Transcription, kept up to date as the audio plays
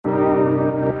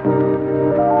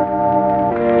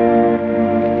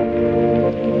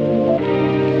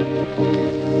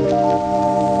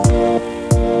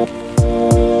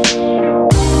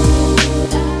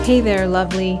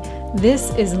lovely.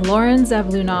 This is Lauren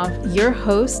Zavlunov, your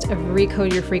host of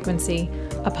Recode Your Frequency,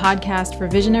 a podcast for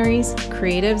visionaries,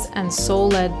 creatives, and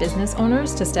soul-led business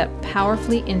owners to step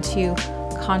powerfully into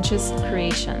conscious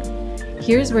creation.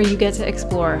 Here's where you get to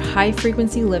explore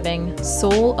high-frequency living,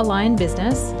 soul-aligned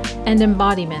business, and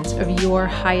embodiment of your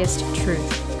highest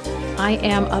truth. I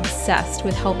am obsessed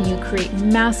with helping you create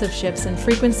massive shifts in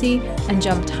frequency and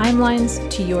jump timelines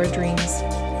to your dreams.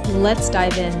 Let's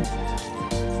dive in.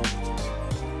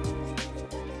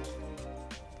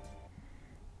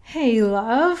 Hey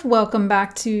love, welcome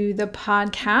back to the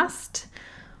podcast.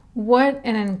 What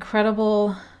an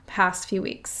incredible past few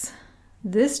weeks.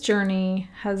 This journey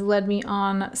has led me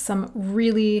on some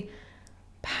really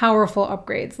powerful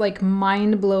upgrades, like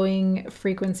mind-blowing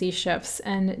frequency shifts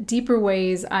and deeper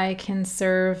ways I can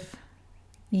serve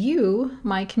you,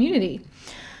 my community.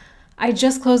 I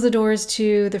just closed the doors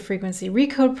to the Frequency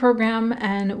Recode program,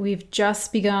 and we've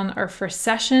just begun our first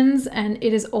sessions, and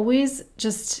it is always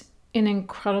just an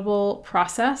incredible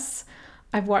process.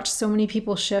 I've watched so many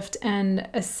people shift and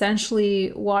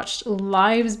essentially watched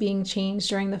lives being changed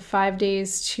during the 5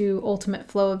 days to Ultimate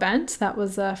Flow event. That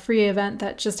was a free event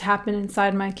that just happened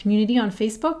inside my community on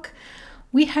Facebook.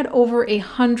 We had over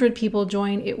 100 people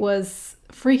join. It was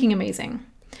freaking amazing.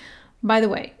 By the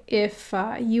way, if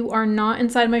you are not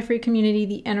inside my free community,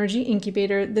 the Energy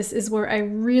Incubator, this is where I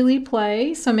really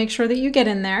play. So make sure that you get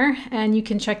in there, and you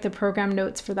can check the program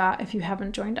notes for that if you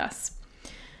haven't joined us.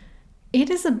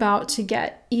 It is about to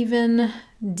get even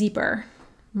deeper,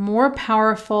 more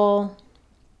powerful,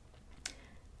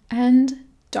 and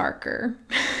darker.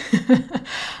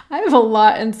 I have a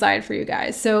lot inside for you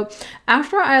guys. So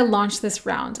after I launched this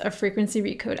round of Frequency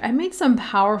Recode, I made some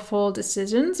powerful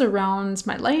decisions around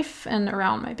my life and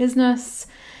around my business.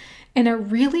 And it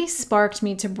really sparked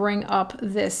me to bring up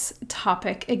this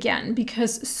topic again,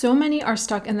 because so many are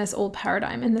stuck in this old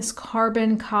paradigm, in this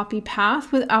carbon copy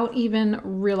path without even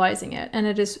realizing it. And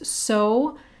it is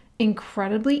so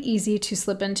incredibly easy to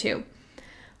slip into.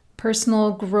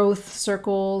 Personal growth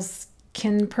circles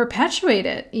can perpetuate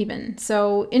it even.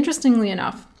 So interestingly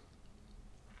enough,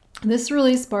 this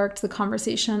really sparked the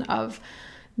conversation of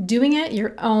doing it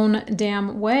your own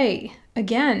damn way.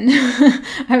 Again,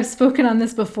 I've spoken on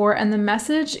this before, and the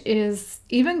message is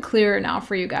even clearer now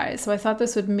for you guys. So I thought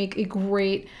this would make a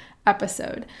great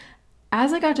episode.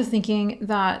 As I got to thinking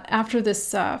that after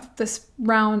this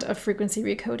round of Frequency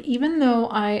Recode, even though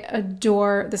I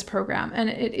adore this program and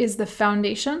it is the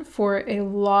foundation for a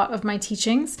lot of my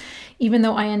teachings, even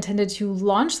though I intended to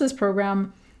launch this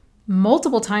program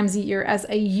multiple times a year as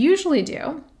I usually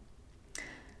do,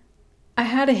 I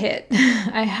had a hit.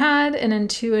 I had an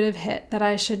intuitive hit that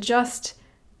I should just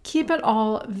keep it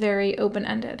all very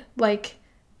open-ended, like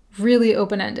really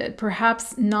open-ended,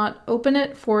 perhaps not open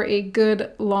it for a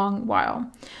good long while.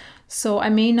 So I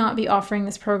may not be offering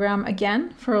this program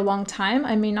again for a long time.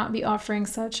 I may not be offering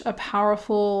such a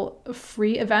powerful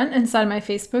free event inside my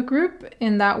Facebook group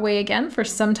in that way again for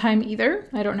some time either.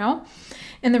 I don't know.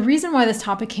 And the reason why this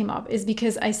topic came up is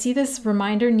because I see this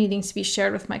reminder needing to be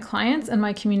shared with my clients and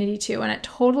my community too. And it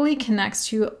totally connects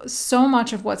to so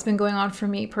much of what's been going on for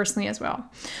me personally as well.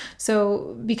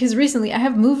 So because recently I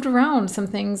have moved around some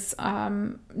things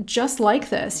just like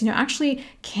this, actually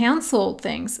canceled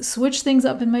things, switched things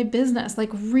up in my business, like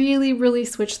really, really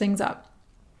switched things up.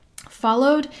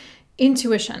 Followed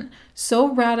intuition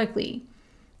so radically,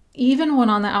 even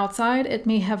when on the outside, it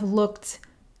may have looked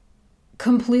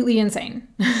completely insane.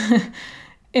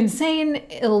 Insane,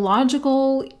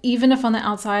 illogical, even if on the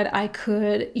outside I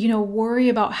could, worry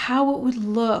about how it would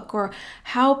look or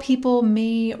how people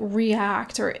may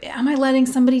react, or am I letting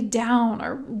somebody down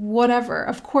or whatever.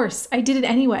 Of course, I did it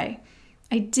anyway.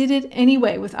 I did it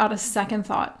anyway without a second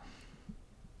thought.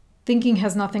 Thinking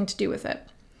has nothing to do with it.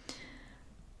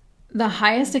 The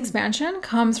highest expansion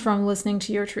comes from listening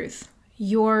to your truth,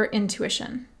 your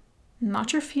intuition.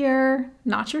 Not your fear,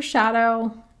 not your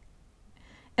shadow.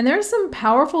 And there's some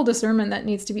powerful discernment that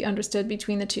needs to be understood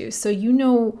between the two, so you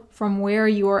know from where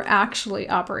you are actually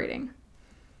operating.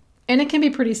 And it can be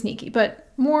pretty sneaky,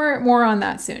 but more on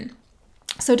that soon.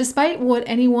 So despite what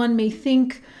anyone may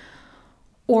think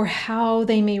or how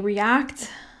they may react,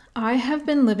 I have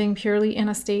been living purely in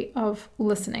a state of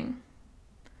listening,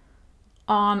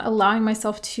 on allowing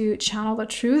myself to channel the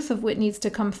truth of what needs to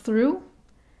come through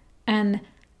and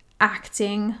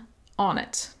acting on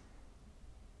it.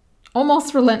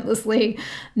 Almost relentlessly,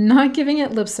 not giving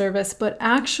it lip service, but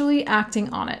actually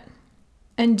acting on it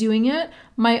and doing it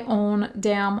my own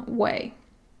damn way.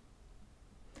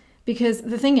 Because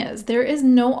the thing is, there is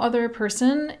no other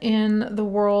person in the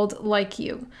world like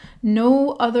you.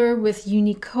 No other with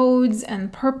unique codes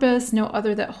and purpose. No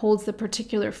other that holds the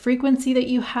particular frequency that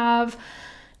you have.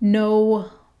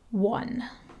 No one.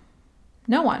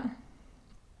 No one.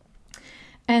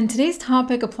 And today's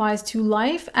topic applies to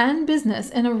life and business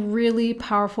in a really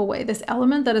powerful way. This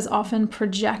element that is often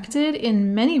projected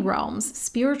in many realms,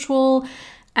 spiritual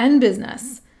and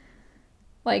business.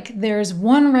 Like there's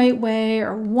one right way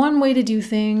or one way to do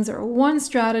things or one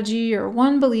strategy or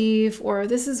one belief or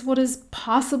this is what is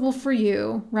possible for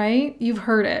you, right? You've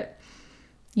heard it.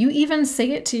 You even say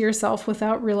it to yourself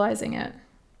without realizing it.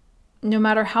 No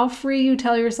matter how free you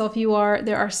tell yourself you are,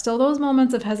 there are still those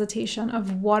moments of hesitation,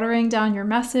 of watering down your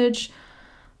message,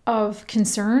 of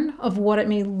concern, of what it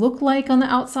may look like on the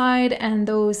outside, and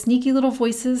those sneaky little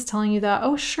voices telling you that,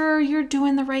 oh, sure, you're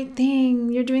doing the right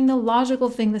thing. You're doing the logical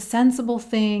thing, the sensible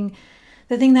thing,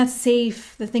 the thing that's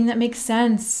safe, the thing that makes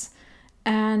sense.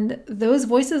 And those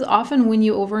voices often win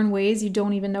you over in ways you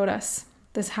don't even notice.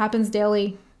 This happens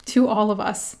daily to all of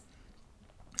us.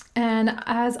 And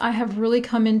as I have really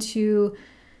come into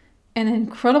an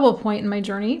incredible point in my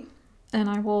journey, and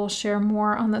I will share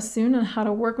more on this soon and how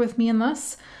to work with me in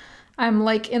this, I'm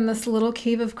like in this little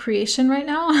cave of creation right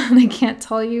now, and I can't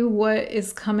tell you what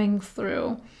is coming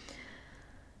through.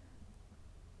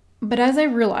 But as I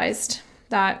realized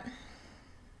that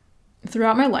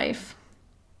throughout my life,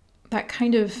 that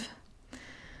kind of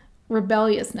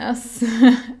rebelliousness,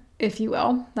 if you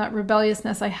will, that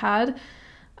rebelliousness I had,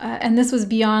 and this was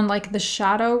beyond like the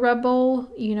shadow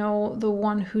rebel, you know, the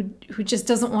one who just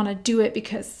doesn't want to do it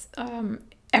because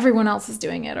everyone else is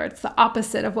doing it, or it's the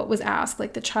opposite of what was asked,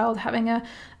 like the child having a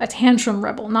tantrum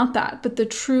rebel, not that, but the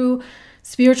true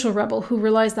spiritual rebel who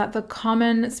realized that the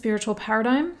common spiritual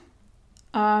paradigm,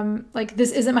 like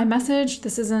this isn't my message,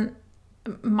 this isn't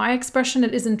my expression,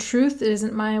 it isn't truth, it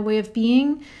isn't my way of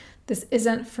being, this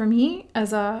isn't for me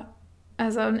as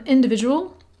an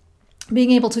individual.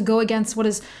 Being able to go against what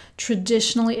is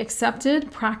traditionally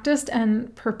accepted, practiced,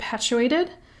 and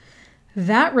perpetuated.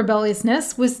 That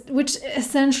rebelliousness which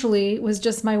essentially was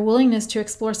just my willingness to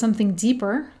explore something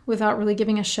deeper without really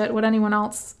giving a shit what anyone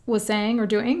else was saying or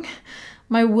doing.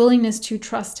 My willingness to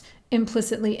trust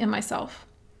implicitly in myself.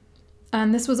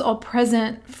 And this was all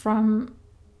present from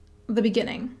the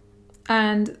beginning.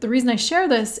 And the reason I share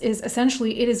this is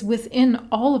essentially it is within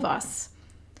all of us.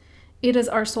 It is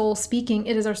our soul speaking.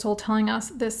 It is our soul telling us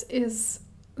this is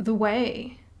the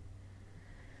way.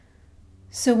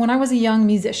 So when I was a young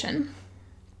musician,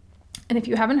 and if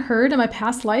you haven't heard, in my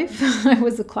past life, I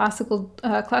was a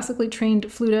classically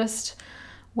trained flutist,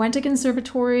 went to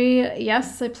conservatory.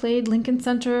 Yes, I played Lincoln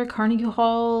Center, Carnegie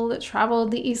Hall, traveled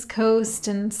the East Coast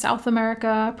and South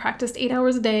America, practiced 8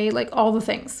 hours a day, like all the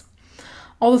things.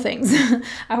 All the things.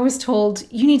 I was told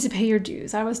you need to pay your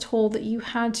dues. I was told that you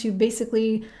had to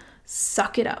basically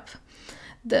suck it up.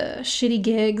 The shitty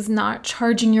gigs, not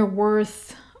charging your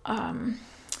worth,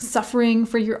 suffering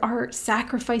for your art,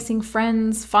 sacrificing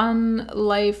friends, fun,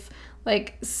 life,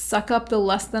 like suck up the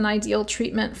less than ideal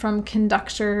treatment from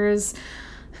conductors,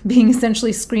 being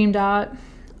essentially screamed at,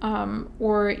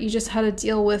 or you just had to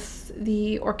deal with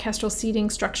the orchestral seating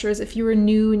structures if you were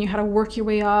new and you had to work your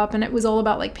way up, and it was all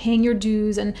about like paying your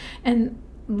dues and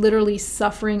literally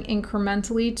suffering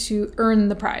incrementally to earn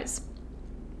the prize.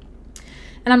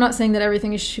 And I'm not saying that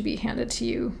everything should be handed to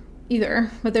you either,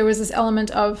 but there was this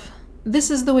element of, this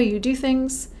is the way you do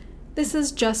things. This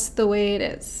is just the way it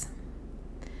is.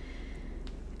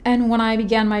 And when I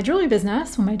began my jewelry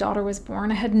business, when my daughter was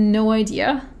born, I had no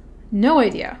idea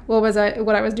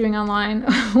what I was doing online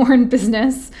or in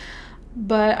business.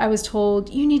 But I was told,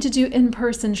 you need to do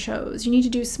in-person shows. You need to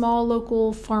do small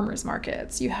local farmers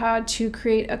markets. You had to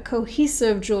create a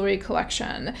cohesive jewelry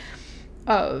collection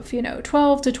of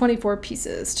 12 to 24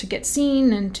 pieces to get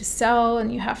seen and to sell,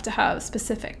 and you have to have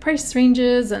specific price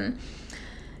ranges. And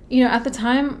at the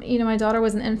time, my daughter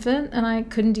was an infant and I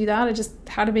couldn't do that. I just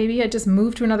had a baby. I just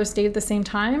moved to another state at the same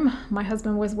time. My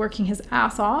husband was working his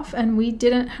ass off and we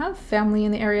didn't have family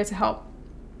in the area to help.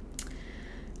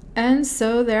 And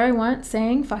so there I went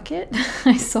saying, fuck it.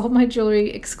 I sold my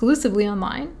jewelry exclusively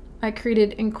online. I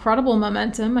created incredible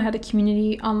momentum. I had a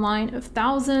community online of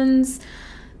thousands.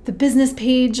 The business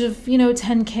page of,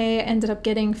 10K ended up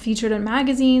getting featured in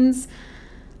magazines.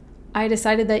 I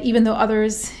decided that even though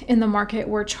others in the market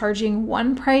were charging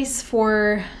one price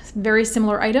for very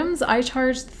similar items, I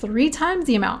charged 3 times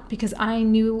the amount because I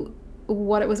knew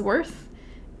what it was worth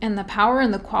and the power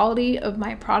and the quality of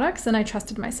my products, and I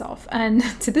trusted myself. And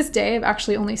to this day, I've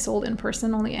actually only sold in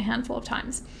person only a handful of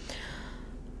times.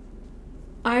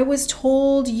 I was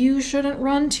told you shouldn't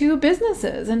run two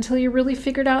businesses until you really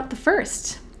figured out the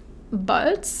first.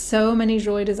 But so many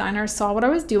jewelry designers saw what I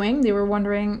was doing. They were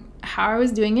wondering how I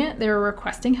was doing it. They were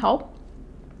requesting help.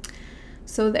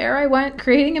 So there I went,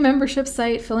 creating a membership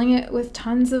site, filling it with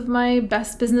tons of my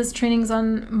best business trainings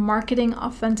on marketing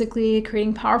authentically,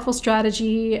 creating powerful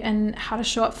strategy, and how to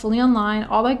show up fully online,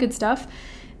 all that good stuff.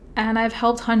 And I've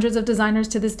helped hundreds of designers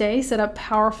to this day set up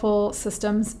powerful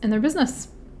systems in their business.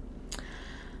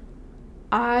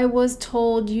 I was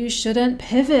told you shouldn't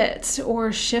pivot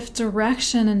or shift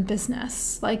direction in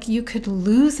business. Like you could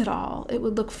lose it all. It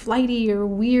would look flighty or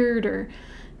weird or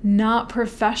not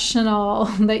professional,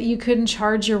 that you couldn't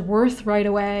charge your worth right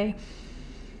away,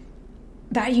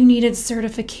 that you needed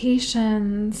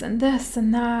certifications and this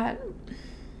and that.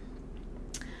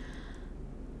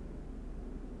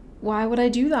 Why would I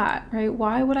do that, right?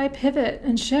 Why would I pivot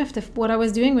and shift if what I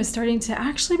was doing was starting to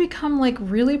actually become like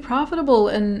really profitable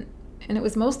and it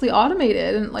was mostly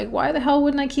automated, and like, why the hell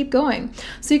wouldn't I keep going?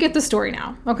 So you get the story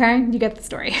now, okay? You get the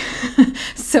story.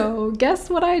 So guess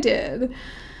what I did?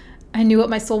 I knew what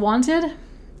my soul wanted.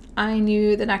 I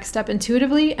knew the next step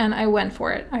intuitively, and I went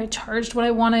for it. I charged what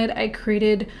I wanted. I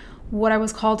created what I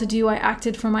was called to do. I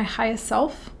acted from my highest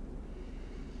self.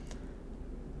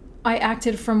 I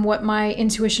acted from what my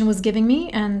intuition was giving me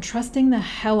and trusting the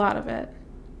hell out of it.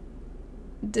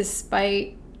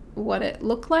 Despite what it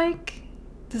looked like,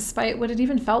 despite what it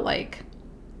even felt like.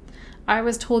 I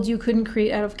was told you couldn't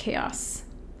create out of chaos.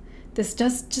 This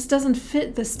just doesn't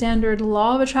fit the standard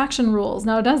law of attraction rules.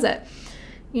 Now does it?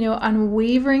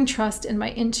 Unwavering trust in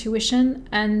my intuition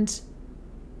and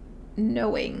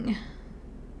knowing.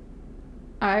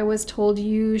 I was told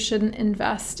you shouldn't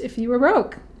invest if you were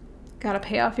broke. Got to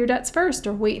pay off your debts first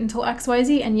or wait until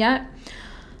XYZ. And yet,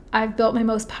 I've built my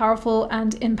most powerful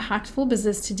and impactful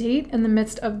business to date in the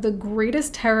midst of the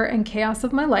greatest terror and chaos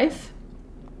of my life.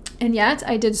 And yet,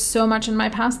 I did so much in my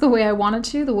past the way I wanted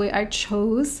to, the way I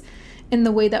chose, in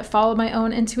the way that followed my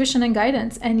own intuition and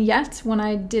guidance. And yet, when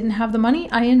I didn't have the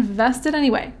money, I invested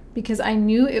anyway because I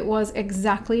knew it was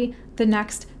exactly the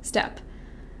next step.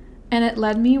 And it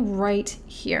led me right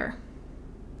here.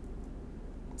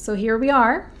 So here we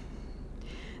are.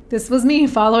 This was me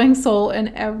following soul in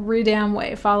every damn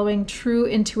way, following true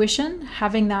intuition,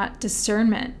 having that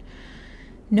discernment,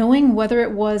 knowing whether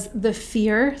it was the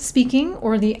fear speaking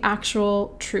or the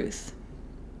actual truth.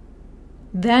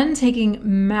 Then taking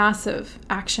massive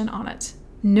action on it.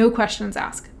 No questions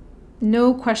asked.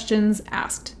 No questions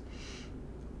asked.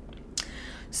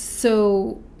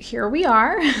 So here we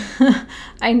are.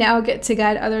 I now get to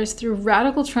guide others through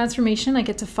radical transformation. I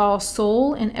get to follow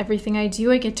soul in everything I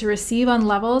do. I get to receive on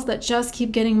levels that just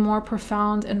keep getting more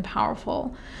profound and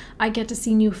powerful. I get to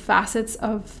see new facets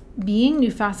of being,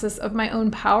 new facets of my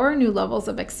own power, new levels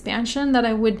of expansion that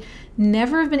I would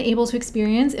never have been able to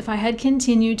experience if I had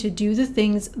continued to do the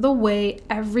things the way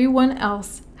everyone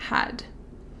else had.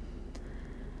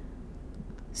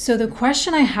 So the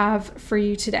question I have for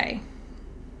you today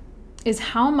is,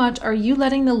 how much are you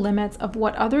letting the limits of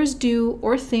what others do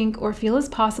or think or feel is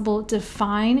possible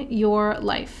define your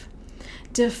life?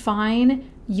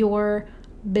 Define your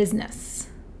business?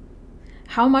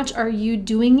 How much are you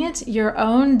doing it your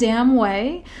own damn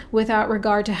way without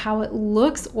regard to how it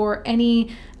looks or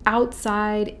any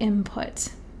outside input?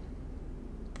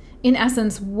 In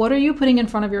essence, what are you putting in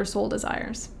front of your soul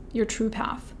desires, your true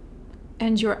path,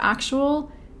 and your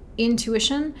actual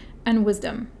intuition and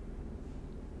wisdom?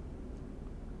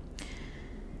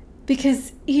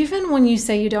 Because even when you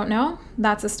say you don't know,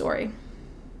 that's a story.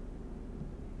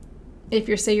 If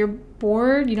you say you're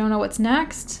bored, you don't know what's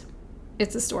next,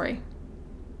 it's a story.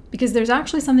 Because there's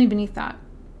actually something beneath that.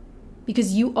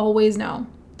 Because you always know.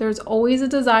 There's always a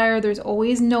desire, there's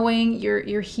always knowing,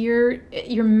 you're here,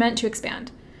 you're meant to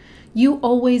expand. You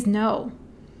always know.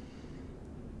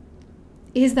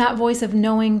 Is that voice of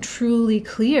knowing truly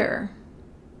clear?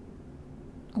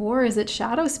 Or is it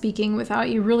shadow speaking without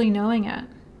you really knowing it?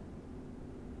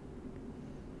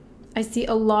 I see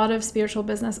a lot of spiritual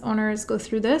business owners go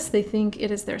through this. They think it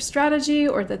is their strategy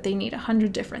or that they need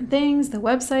 100 different things, the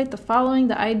website, the following,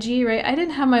 the IG, right? I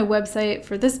didn't have my website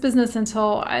for this business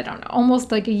until, I don't know, almost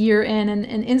like a year in.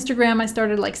 And Instagram, I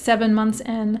started like 7 months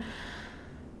in.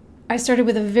 I started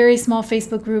with a very small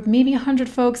Facebook group, maybe 100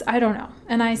 folks, I don't know.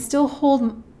 And I still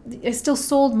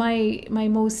sold my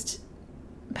most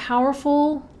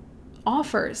powerful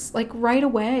offers like right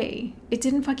away. It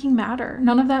didn't fucking matter.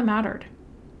 None of that mattered.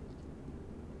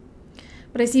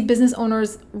 But I see business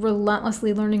owners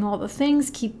relentlessly learning all the things,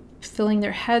 keep filling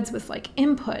their heads with like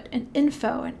input and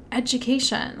info and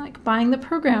education, like buying the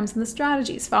programs and the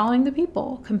strategies, following the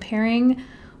people, comparing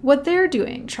what they're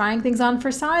doing, trying things on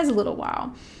for size a little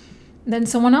while. Then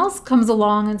someone else comes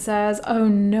along and says, oh,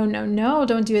 no,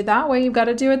 don't do it that way. You've got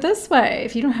to do it this way.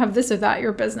 If you don't have this or that,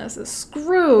 your business is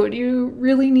screwed. You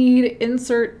really need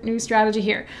insert new strategy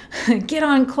here. Get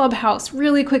on Clubhouse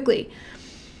really quickly.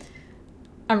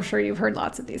 I'm sure you've heard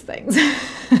lots of these things.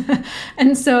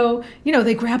 And so,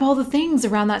 they grab all the things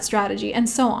around that strategy and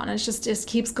so on. It just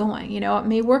keeps going. It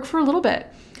may work for a little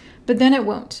bit, but then it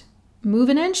won't. Move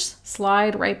an inch,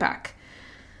 slide right back.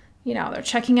 They're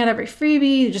checking out every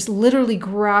freebie, just literally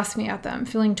grasping at them,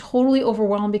 feeling totally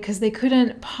overwhelmed because they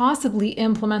couldn't possibly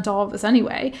implement all of this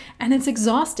anyway. And it's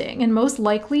exhausting. And most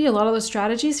likely, a lot of those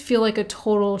strategies feel like a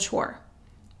total chore.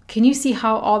 Can you see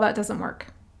how all that doesn't work?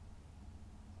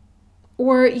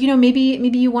 Or, maybe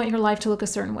you want your life to look a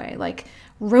certain way, like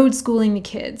road schooling the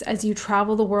kids as you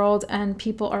travel the world and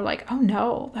people are like, oh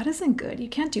no, that isn't good. You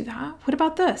can't do that. What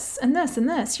about this and this and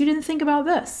this? You didn't think about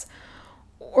this.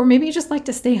 Or maybe you just like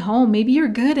to stay home. Maybe you're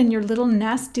good in your little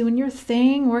nest doing your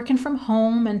thing, working from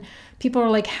home, and people are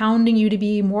like hounding you to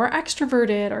be more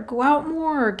extroverted or go out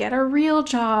more or get a real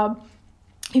job.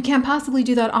 You can't possibly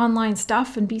do that online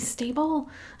stuff and be stable.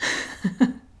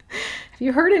 Have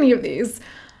you heard any of these?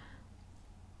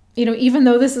 Even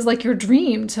though this is like your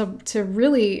dream to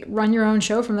really run your own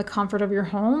show from the comfort of your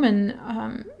home,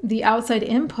 and the outside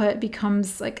input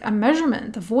becomes like a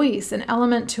measurement, the voice, an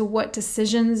element to what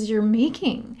decisions you're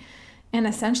making, and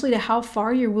essentially to how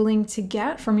far you're willing to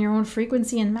get from your own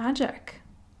frequency and magic.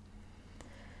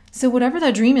 So whatever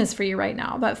that dream is for you right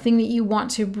now, that thing that you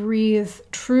want to breathe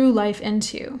true life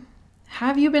into,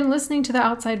 have you been listening to the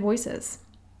outside voices?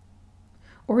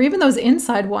 Or even those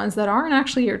inside ones that aren't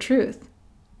actually your truth?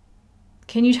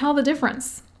 Can you tell the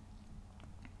difference?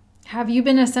 Have you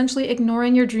been essentially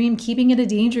ignoring your dream, keeping it a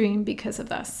daydream because of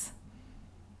this?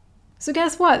 So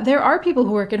guess what? There are people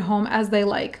who work at home as they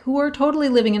like, who are totally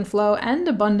living in flow and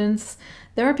abundance.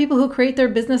 There are people who create their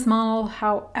business model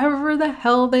however the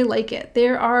hell they like it.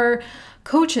 There are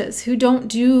coaches who don't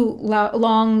do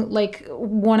long, like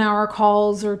 1 hour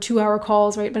calls or 2 hour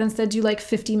calls, right? But instead do like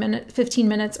 15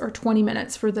 minutes or 20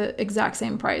 minutes for the exact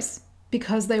same price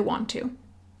because they want to.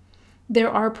 There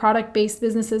are product-based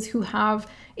businesses who have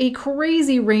a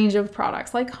crazy range of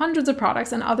products, like hundreds of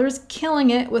products, and others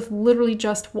killing it with literally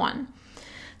just one.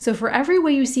 So for every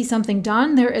way you see something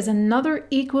done, there is another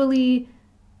equally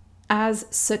as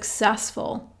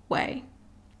successful way.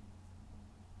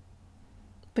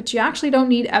 But you actually don't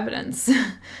need evidence.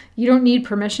 You don't need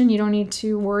permission. You don't need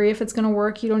to worry if it's going to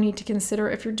work. You don't need to consider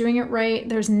if you're doing it right.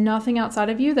 There's nothing outside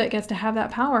of you that gets to have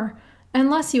that power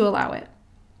unless you allow it.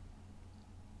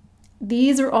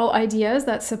 These are all ideas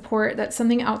that support that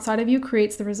something outside of you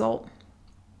creates the result.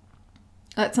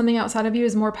 That something outside of you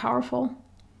is more powerful.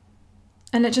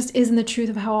 And it just isn't the truth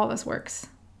of how all this works.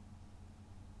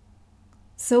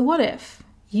 So what if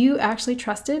you actually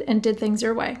trusted and did things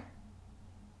your way?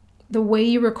 The way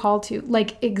you were called to,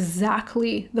 like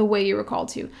exactly the way you were called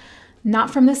to. Not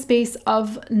from the space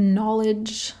of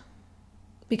knowledge.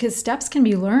 Because steps can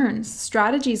be learned,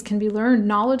 strategies can be learned,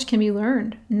 knowledge can be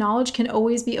learned. Knowledge can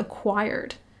always be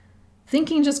acquired.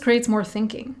 Thinking just creates more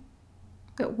thinking.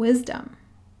 But wisdom,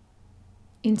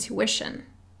 intuition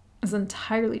is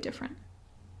entirely different.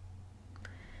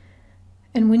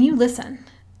 And when you listen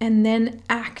and then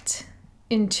act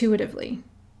intuitively,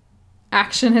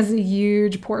 action is a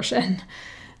huge portion.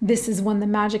 This is when the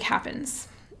magic happens.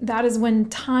 That is when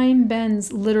time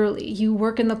bends, literally. You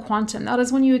work in the quantum. That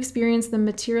is when you experience the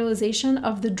materialization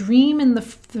of the dream in the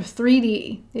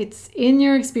 3D. It's in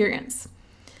your experience.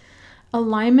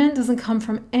 Alignment doesn't come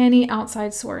from any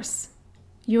outside source.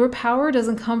 Your power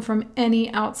doesn't come from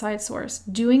any outside source.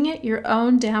 Doing it your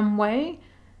own damn way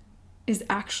is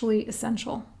actually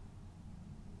essential.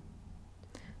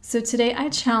 So today I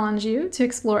challenge you to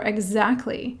explore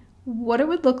exactly what it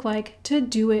would look like to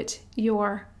do it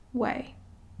your way.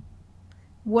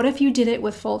 What if you did it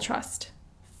with full trust,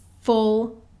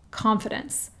 full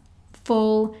confidence,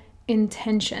 full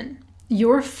intention,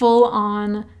 your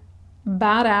full-on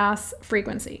badass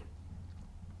frequency?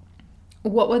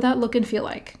 What would that look and feel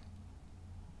like?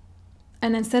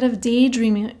 And instead of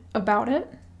daydreaming about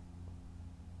it,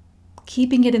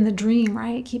 keeping it in the dream,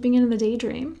 right? Keeping it in the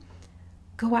daydream,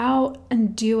 go out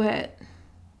and do it.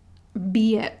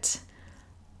 Be it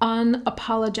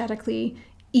unapologetically,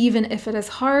 even if it is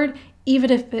hard,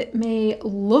 even if it may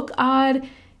look odd,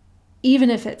 even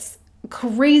if it's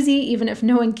crazy, even if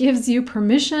no one gives you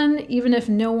permission, even if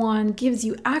no one gives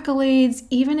you accolades,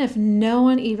 even if no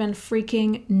one even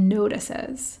freaking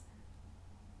notices.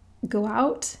 Go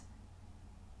out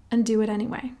and do it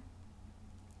anyway.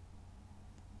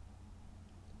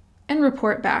 and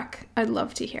report back. I'd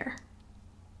love to hear.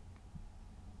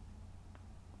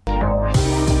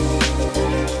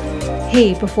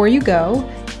 Hey, before you go,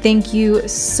 thank you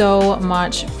so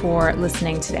much for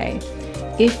listening today.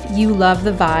 If you love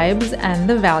the vibes and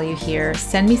the value here,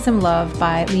 send me some love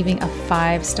by leaving a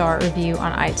 5-star review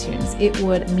on iTunes. It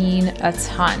would mean a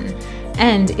ton.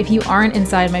 And if you aren't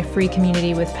inside my free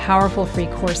community with powerful free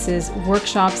courses,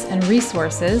 workshops, and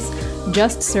resources,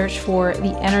 just search for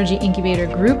the Energy Incubator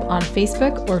group on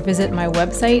Facebook or visit my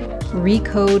website,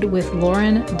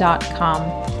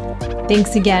 recodewithlauren.com.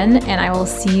 Thanks again, and I will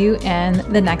see you in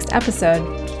the next episode.